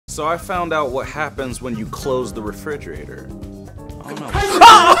So I found out what happens when you close the refrigerator. Oh no.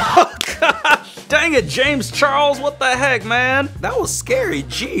 Oh gosh! Dang it, James Charles, what the heck, man? That was scary,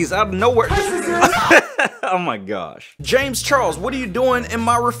 jeez, out of nowhere. Oh my gosh. James Charles, what are you doing in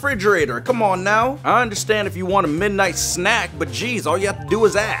my refrigerator? Come on now. I understand if you want a midnight snack, but geez, all you have to do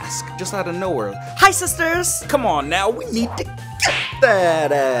is ask. Just out of nowhere. Hi, sisters! Come on now, we need to get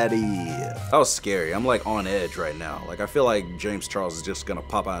that out of here. That was scary. I'm like on edge right now. Like I feel like James Charles is just gonna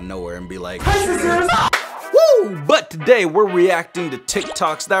pop out of nowhere and be like, hi, sisters! Woo! But today we're reacting to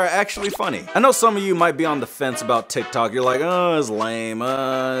TikToks that are actually funny. I know some of you might be on the fence about TikTok. You're like, oh, it's lame,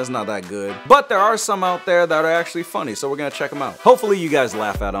 it's not that good. But there are some out there that are actually funny, so we're gonna check them out. Hopefully you guys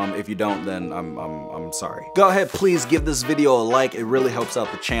laugh at them. If you don't, then I'm sorry. Go ahead, please give this video a like. It really helps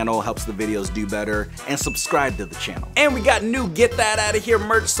out the channel, helps the videos do better, and subscribe to the channel. And we got new Get That Out of Here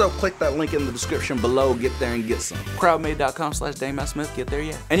merch, so click that link in the description below. Get there and get some. Crowdmade.com/DangMattSmith. Get there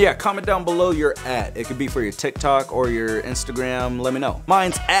yet? And yeah, comment down below your @ It could be for your TikTok or your Instagram. Let me know.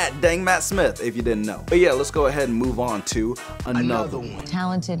 Mine's @DangMattSmith if you didn't know. But yeah, let's go ahead and move on to another one.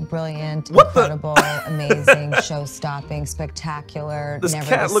 Talented, brilliant, incredible, amazing, show-stopping, spectacular. This never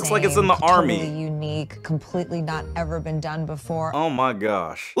cat the looks same, like it's in the army. Totally unique, completely not ever been done before. Oh my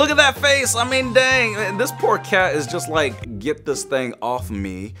gosh. Look at that face. I mean, dang. This poor cat is just like, get this thing off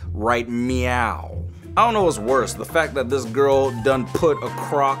me, right meow. I don't know what's worse, the fact that this girl done put a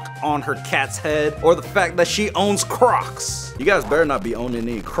croc on her cat's head, or the fact that she owns Crocs. You guys better not be owning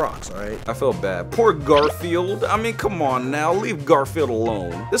any Crocs, alright? I feel bad. Poor Garfield. I mean, come on now, leave Garfield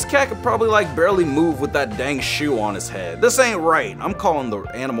alone. This cat could probably like barely move with that dang shoe on his head. This ain't right. I'm calling the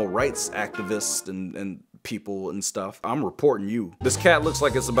animal rights activists and people and stuff. I'm reporting you. This cat looks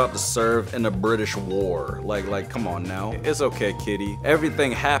like it's about to serve in a British war. Like, come on now. It's okay, kitty.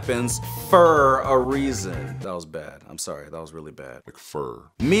 Everything happens for a reason. That was bad. I'm sorry. That was really bad. Like fur.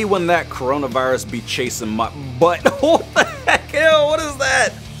 Me when that coronavirus be chasing my butt. What the heck? Ew, what is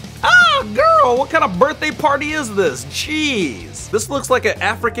that? Ah, girl, what kind of birthday party is this? Jeez. This looks like an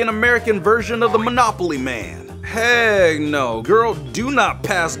African-American version of the Monopoly Man. Heck no. Girl, do not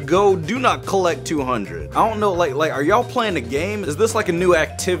pass go, do not collect 200. I don't know, like, are y'all playing a game? Is this like a new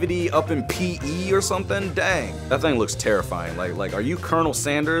activity up in PE or something? Dang. That thing looks terrifying. Like, are you Colonel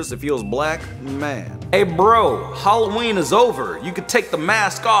Sanders if he was black? Man. Hey bro, Halloween is over. You could take the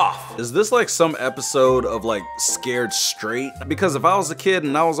mask off. Is this like some episode of like Scared Straight? Because if I was a kid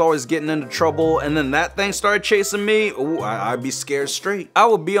and I was always getting into trouble and then that thing started chasing me, ooh, I'd be scared straight. I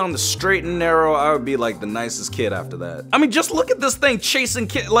would be on the straight and narrow. I would be like the nicest kid after that. I mean, just look at this thing chasing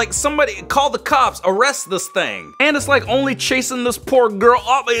kid. Like, somebody call the cops, arrest this thing. And it's like only chasing this poor girl.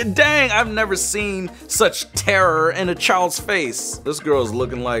 Oh, dang, I've never seen such terror in a child's face. This girl is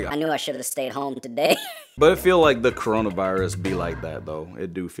looking like, I knew I should have stayed home today. But it feel like the coronavirus be like that though.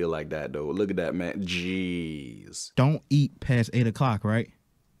 It do feel like that though. Look at that, man. Jeez. Don't eat past 8 o'clock, right?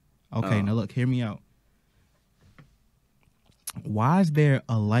 Okay, now look, hear me out. Why is there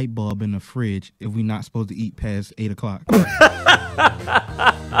a light bulb in the fridge if we're not supposed to eat past 8 o'clock? Look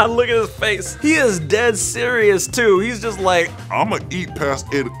at his face. He is dead serious too. He's just like, I'ma eat past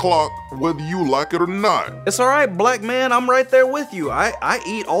 8 o'clock whether you like it or not. It's all right, black man. I'm right there with you. I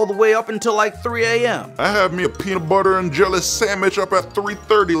eat all the way up until like 3 a.m. I had me a peanut butter and jelly sandwich up at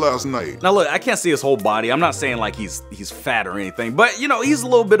 3:30 last night. Now look, I can't see his whole body. I'm not saying like he's fat or anything, but you know, he's a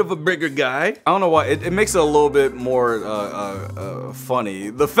little bit of a bigger guy. I don't know why. It makes it a little bit more funny.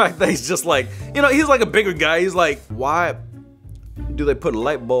 The fact that he's just like, you know, he's like a bigger guy. He's like, why do they put a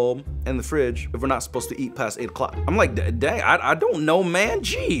light bulb in the fridge if we're not supposed to eat past 8 o'clock? I'm like, dang, I don't know, man.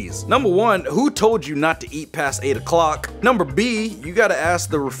 Jeez. Number one, who told you not to eat past 8 o'clock? Number B, you gotta ask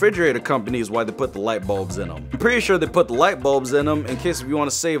the refrigerator companies why they put the light bulbs in them. I'm pretty sure they put the light bulbs in them in case if you want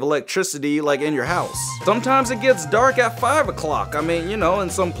to save electricity like in your house. Sometimes it gets dark at 5 o'clock. I mean, you know, in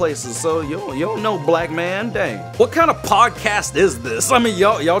some places. So you don't know, black man. Dang. What kind of podcast is this? I mean,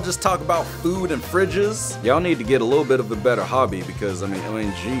 y'all just talk about food and fridges? Y'all need to get a little bit of a better hobby because I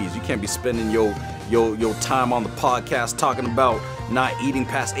mean, geez, you can't be spending your time on the podcast talking about not eating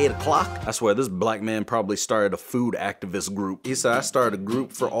past 8 o'clock. I swear this black man probably started a food activist group. He said, I started a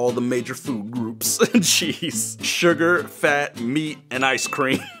group for all the major food groups. Jeez. Sugar, fat, meat, and ice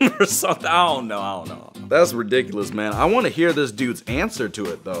cream or something. I don't know. That's ridiculous, man. I want to hear this dude's answer to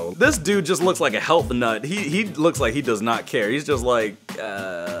it though. This dude just looks like a health nut. He looks like he does not care. He's just like,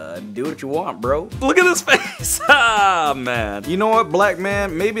 do what you want, bro. Look at his face. Ah, man. You know what, black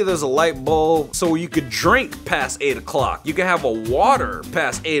man? Maybe there's a light bulb so you could drink past 8 o'clock. You can have a water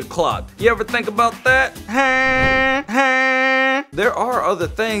past 8 o'clock. You ever think about that? There are other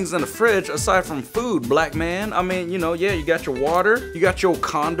things in the fridge aside from food, black man. I mean, you know, yeah, you got your water, you got your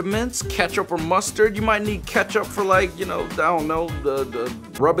condiments, ketchup or mustard. You might need ketchup for, like, you know, I don't know, the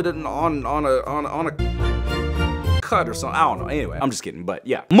rub it on a cut or something. I don't know. Anyway, I'm just kidding, but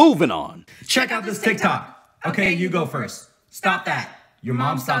yeah. Moving on. Check out this TikTok. Okay, you go first. Stop that. Your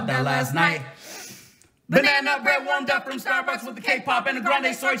mom stopped that last night. Banana bread warmed up from Starbucks with the K-pop and a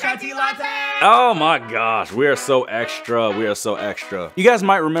grande soy chai tea latte. Oh my gosh, we are so extra. We are so extra. You guys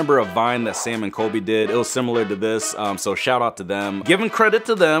might remember a Vine that Sam and Kobe did. It was similar to this, so shout out to them. Giving credit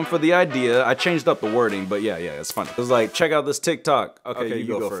to them for the idea. I changed up the wording, but yeah, it's funny. It was like, check out this TikTok. Okay,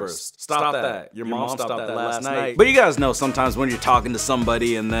 you go first. Stop that. Your mom stopped that last night. But you guys know sometimes when you're talking to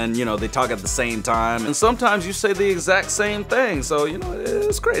somebody and then, you know, they talk at the same time, and sometimes you say the exact same thing. So, you know,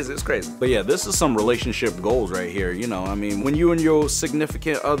 it's crazy, it's crazy. But yeah, this is some relationship goals right here, you know. I mean, when you and your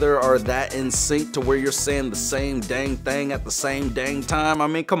significant other are that in sync to where you're saying the same dang thing at the same dang time, I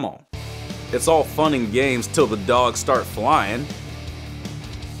mean, come on. It's all fun and games till the dogs start flying.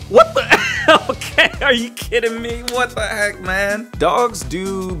 What the? Okay, are you kidding me? What the heck, man? Dogs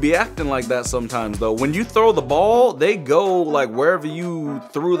do be acting like that sometimes, though. When you throw the ball, they go like wherever you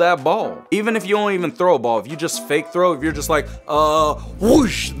threw that ball. Even if you don't even throw a ball, if you just fake throw, if you're just like,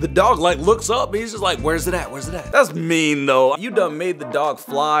 whoosh, the dog like looks up and he's just like, where's it at? Where's it at? That's mean, though. You done made the dog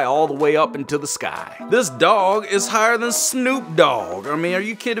fly all the way up into the sky. This dog is higher than Snoop Dogg. I mean, are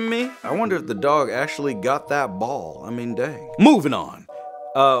you kidding me? I wonder if the dog actually got that ball. I mean, dang. Moving on.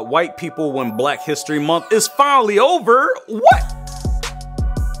 White people when Black History Month is finally over. What?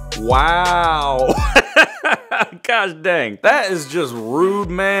 Wow. Gosh dang. That is just rude,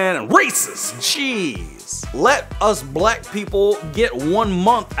 man. Racist. Jeez. Let us black people get 1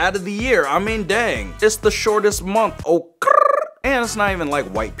 month out of the year. I mean, dang. It's the shortest month. Oh, and it's not even like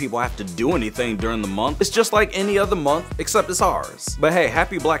white people have to do anything during the month. It's just like any other month, except it's ours. But hey,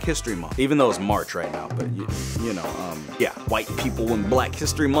 happy Black History Month. Even though it's March right now, but you know, yeah, white people when Black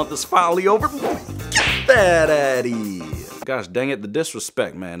History Month is finally over. Get that out of here. Gosh dang it, the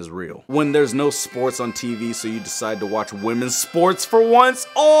disrespect, man, is real. When there's no sports on TV, so you decide to watch women's sports for once.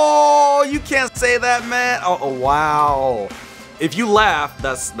 Oh, you can't say that, man. Oh wow. If you laugh,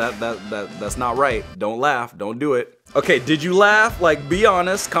 that's not right. Don't laugh, don't do it. Okay, did you laugh? Like, be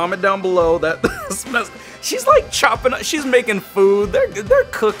honest, comment down below. She's like chopping up, she's making food, they're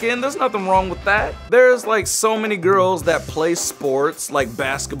cooking, there's nothing wrong with that. There's like so many girls that play sports like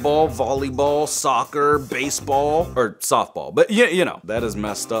basketball, volleyball, soccer, baseball, or softball. But you know, that is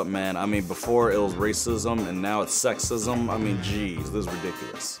messed up, man. I mean, before it was racism and now it's sexism. I mean, geez, this is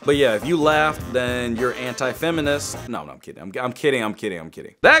ridiculous. But yeah, if you laughed, then you're anti-feminist. No, I'm kidding, I'm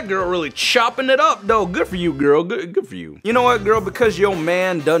kidding. That girl really chopping it up though. Good for you, girl, good for you. You know what, girl, because your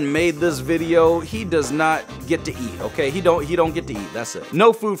man done made this video, he does not get to eat, okay? He don't get to eat, that's it.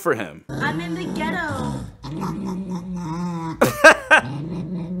 No food for him. I'm in the ghetto.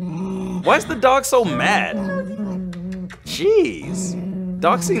 Why is the dog so mad? Jeez.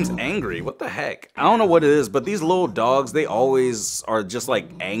 Dog seems angry, what the heck? I don't know what it is, but these little dogs, they always are just like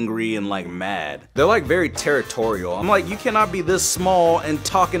angry and like mad. They're like very territorial. I'm like, you cannot be this small and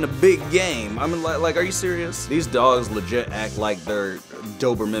talking a big game. I mean, like, are you serious? These dogs legit act like they're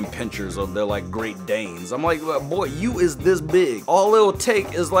Doberman Pinschers or they're like Great Danes. I'm like, boy, you is this big. All it'll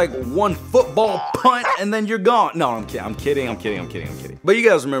take is like one football punt and then you're gone. No, I'm kidding. But you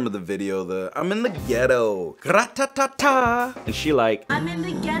guys remember the video, the I'm in the ghetto, gra-ta-ta-ta. And she like, I'm in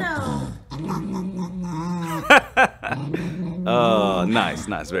the ghetto. Oh, nice,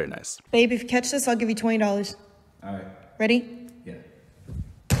 very nice. Babe, if you catch this, I'll give you $20. All right. Ready? Yeah.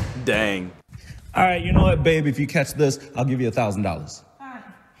 Dang. All right, you know what, babe? If you catch this, I'll give you $1,000. All right.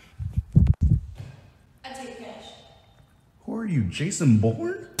 I take cash. Who are you, Jason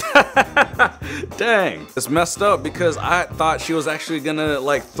Bourne? Dang. It's messed up because I thought she was actually gonna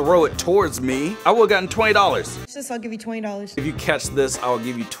like throw it towards me. I would've gotten $20. Catch this, I'll give you $20. If you catch this, I'll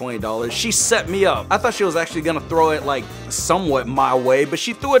give you $20. She set me up. I thought she was actually gonna throw it like somewhat my way, but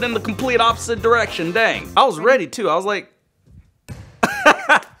she threw it in the complete opposite direction. Dang. I was ready too. I was like,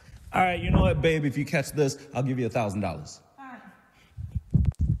 all right, you know what, babe? If you catch this, I'll give you $1,000. All right.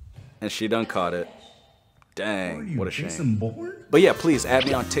 And she done caught it. Dang, what a shame. Jason Bourne? But yeah, please add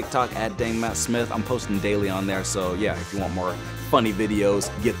me on TikTok at DangMattSmith. I'm posting daily on there, so yeah, if you want more funny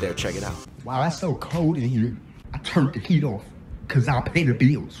videos, get there, check it out. Wow, that's so cold in here. I turned the heat off, cause I'll pay the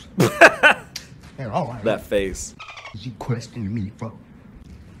bills. All right. That face. You questioning me for?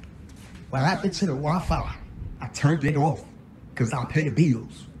 What happened to the Wi-Fi? I turned it off, cause I'll pay the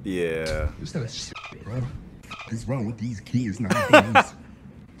bills. Yeah. This is shit, bro. What's wrong with these kids nowadays?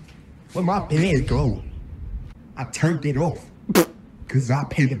 Where my bed go? I turned it off. Cause I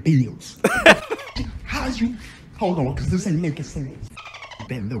pay the bills. How you? Hold on, cause this ain't making sense.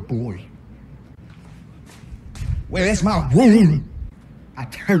 That little boy. Where's my room? I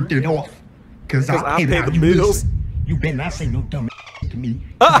turned it off. Cause I pay the bills. You better not say no dumb to me.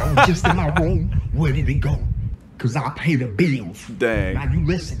 I was just in my room. Where did it go? Cause I pay the bills. Dang. Now you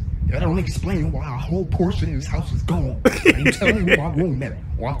listen. That don't explain why a whole portion of this house is gone. I ain't telling you my room at,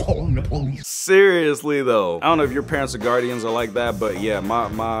 or I'm calling the police. Seriously though, I don't know if your parents or guardians are like that, but yeah, my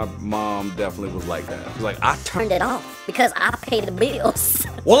mom definitely was like that. She's like, I Turned it off because I pay the bills.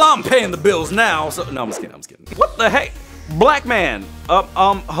 well, I'm paying the bills now, so no, I'm just kidding. What the heck? Black man,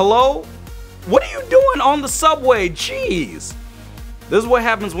 hello? What are you doing on the subway? Jeez. This is what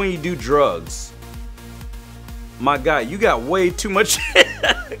happens when you do drugs. My guy, you got way too much.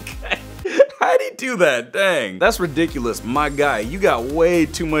 How'd he do that? Dang. That's ridiculous. My guy, you got way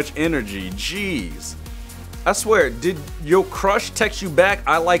too much energy. Jeez. I swear, did your crush text you back,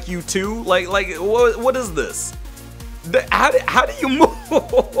 I like you too? Like, what is this? How do you move?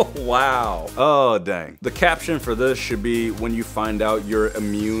 Wow. Oh, dang. The caption for this should be, when you find out you're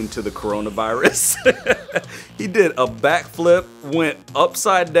immune to the coronavirus. He did a backflip, went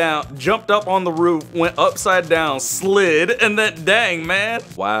upside down, jumped up on the roof, went upside down, slid, and then dang, man.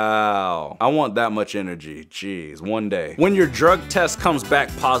 Wow. I want that much energy. Jeez, one day. When your drug test comes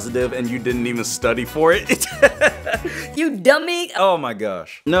back positive and you didn't even study for it. You dummy. Oh my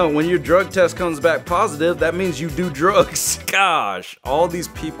gosh. No, when your drug test comes back positive, that means you do drugs. Gosh, all these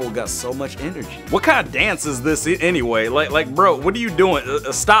people got so much energy. What kind of dance is this anyway? Like, bro, what are you doing?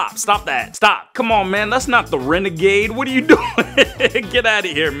 Stop that. Stop. Come on, man. That's not the Renegade. What are you doing? Get out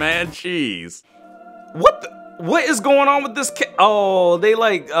of here, man. Jeez. What is going on with this cat? Oh, they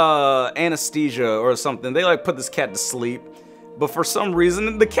like anesthesia or something. They like put this cat to sleep. But for some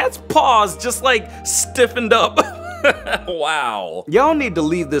reason, the cat's paws just like stiffened up. Wow. Y'all need to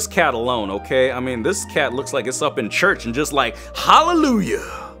leave this cat alone, okay? I mean, this cat looks like it's up in church and just like, hallelujah,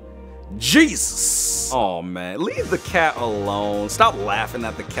 Jesus. Oh man, leave the cat alone. Stop laughing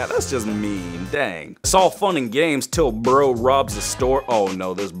at the cat. That's just mean, dang. It's all fun and games till bro robs the store. Oh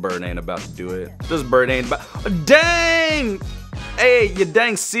no, this bird ain't about to do it. This bird ain't about, dang. Hey, you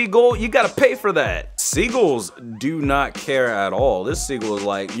dang seagull, you gotta pay for that. Seagulls do not care at all. This seagull is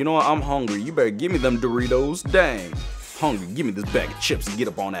like, you know what, I'm hungry. You better give me them Doritos. Dang. Hungry, give me this bag of chips and get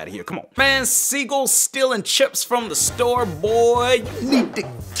up on out of here. Come on. Man, seagulls stealing chips from the store, boy. You need to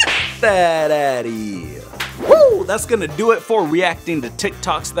get that out of here. Woo! That's gonna do it for reacting to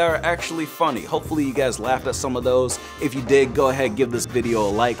TikToks that are actually funny. Hopefully you guys laughed at some of those. If you did, go ahead, give this video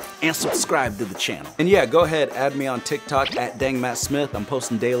a like and subscribe to the channel. And yeah, go ahead, add me on TikTok at DangMattSmith. I'm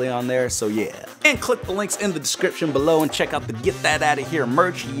posting daily on there, so yeah. And click the links in the description below and check out the Get That Outta Here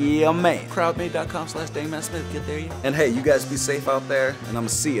merch. Yeah, man. Crowdmade.com/DangMattSmith. Get there, yeah. And hey, you guys be safe out there, and I'm gonna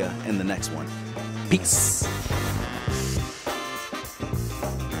see ya in the next one. Peace.